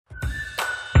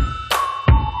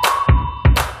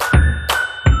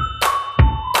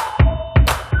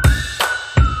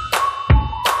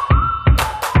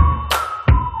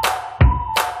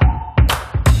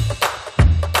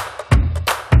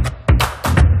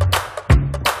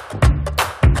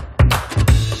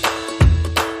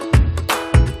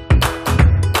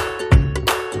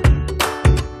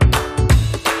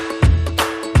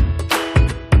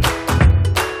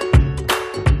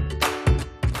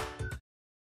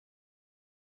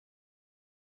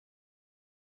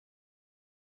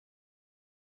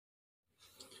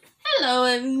Hello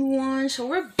everyone, so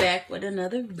we're back with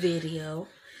another video.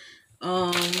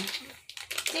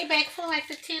 They back for like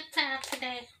the 10th time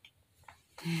today.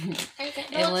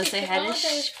 And once they had a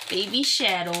baby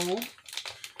shadow.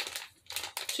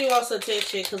 She wants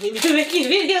attention because we've been making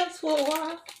videos for a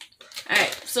while.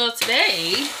 Alright, so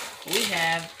today we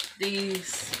have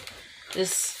this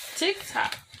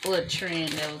TikTok little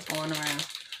trend that was going around.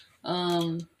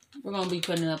 We're gonna be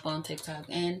putting it up on TikTok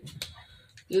and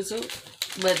YouTube.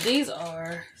 But these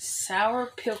are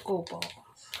sour pickle balls.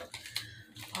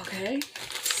 Okay,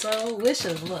 so wish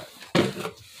us luck.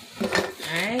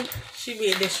 Alright. She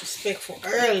being disrespectful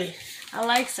early. I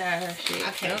like sour shit.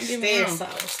 I can't stand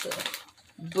sour stuff.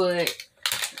 But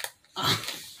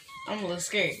I'm a little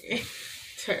scared.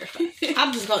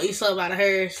 I'm just gonna eat something out of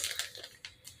hers.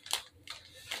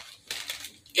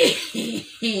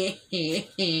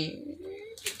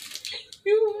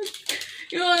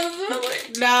 You want to do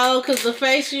it? No, because the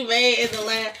face you made in the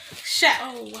last shot.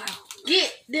 Oh, wow. Get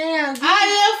down. I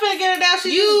am finna get it down.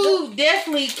 You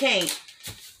definitely can't.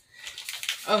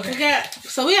 Okay. We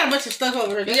got a bunch of stuff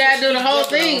over here. You gotta do the whole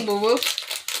thing, boo-boo.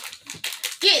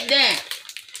 Get down.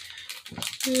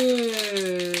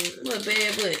 What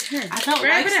bad butt? I don't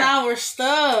like sour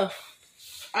stuff.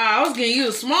 I was getting you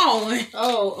a small one.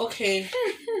 Oh, okay.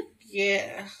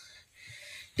 Yeah.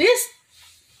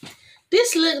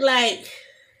 This look like...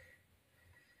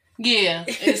 Yeah,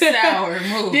 it's sour.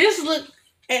 Move. This look...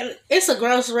 And it's a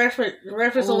gross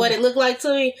reference of what it looked like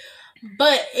to me.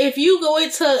 But if you go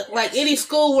into like any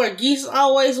school where geese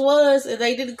always was and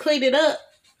they didn't clean it up,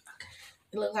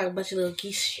 it looked like a bunch of little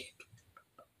geese shit.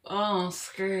 Oh, I'm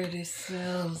scared. It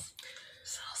smells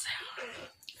so sour.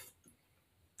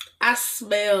 I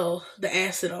smell the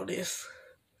acid on this.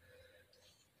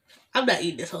 I'm not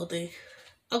eating this whole thing.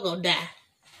 I'm gonna die.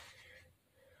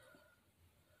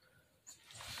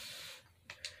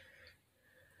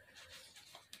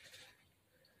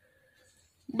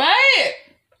 Buy it.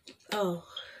 Oh.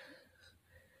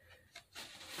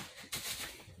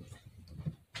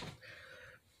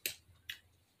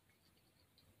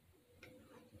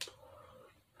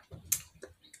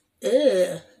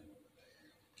 Ugh.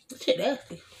 Shit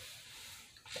nasty.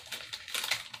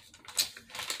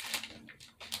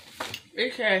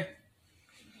 Okay.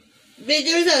 Big,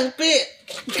 give me some spit.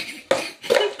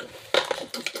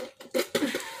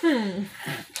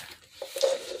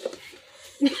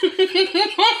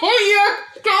 You're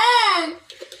gone.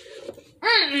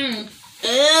 Ew.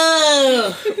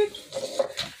 Ew.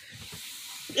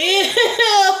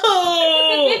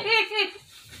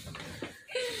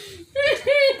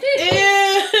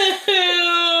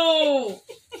 Ew.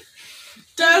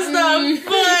 That's not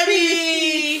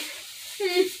funny.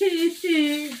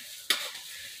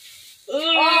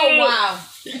 Oh, wow.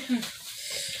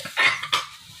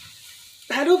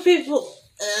 How do people...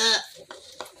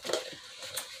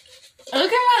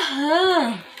 Look at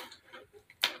my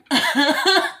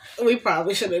We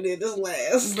probably should have did this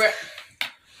last.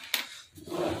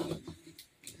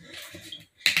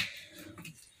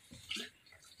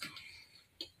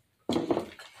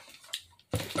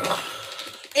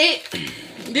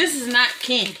 This is not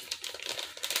candy.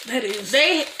 That is.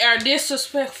 They are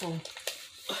disrespectful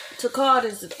to call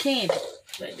this a candy.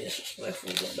 They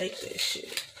disrespectful to make that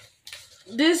shit.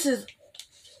 This is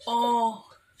all.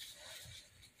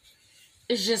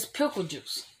 It's just pickle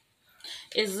juice.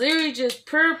 It's literally just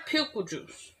pure pickle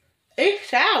juice. It's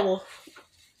sour.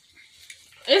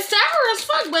 It's sour as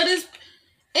fuck, but it's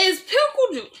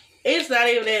pickle juice. It's not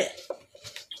even that.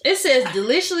 It says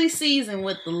deliciously seasoned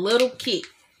with a little kick.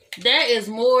 That is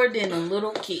more than a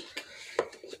little kick.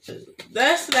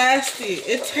 That's nasty.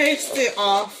 It tasted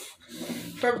off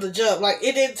from the jump. Like,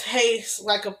 it didn't taste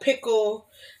like a pickle.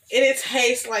 It didn't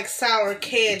taste like sour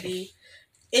candy.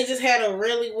 It just had a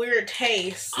really weird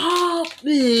taste. Oh,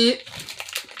 it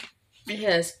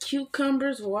has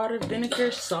cucumbers, water,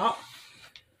 vinegar, salt.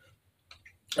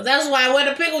 That's why I went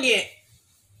a pickle yet.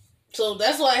 So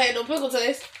that's why I had no pickle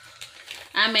taste.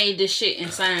 I made this shit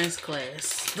in science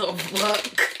class. The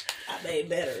fuck? I made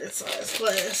better in science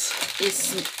class.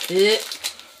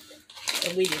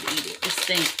 And we didn't eat it. It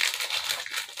stinks.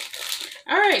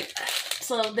 Alright.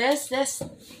 So that's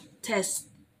test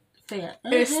fail.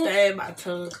 It stained my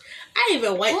tongue. I didn't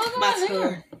even wipe my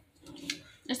tongue.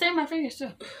 It stained my fingers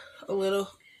too. A little.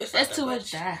 That's too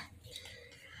much dye.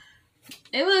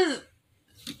 It was.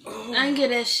 I can get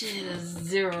that shit a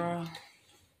 0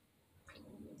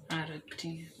 out of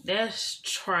 10. That's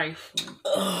trifling.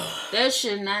 That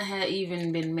should not have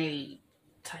even been made.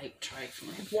 Type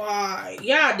trifling. Why?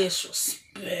 Y'all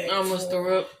disrespect. I almost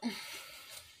threw up.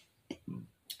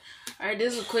 Alright,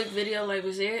 this is a quick video like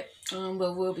we said.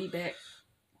 But we'll be back.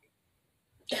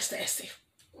 That's nasty.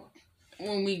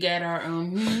 When we get our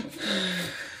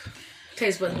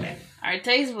Taste buds back. Our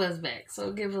taste buds back.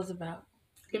 So give us about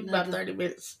 30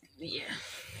 minutes. Yeah.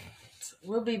 So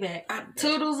we'll be back.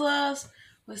 Toodles, loves.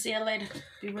 We'll see you later.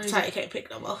 Be ready. Taya can't pick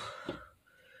no more.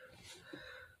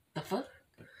 The fuck?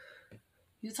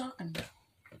 You talking about?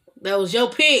 That was your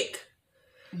pick.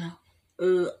 No.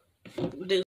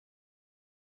 Dude.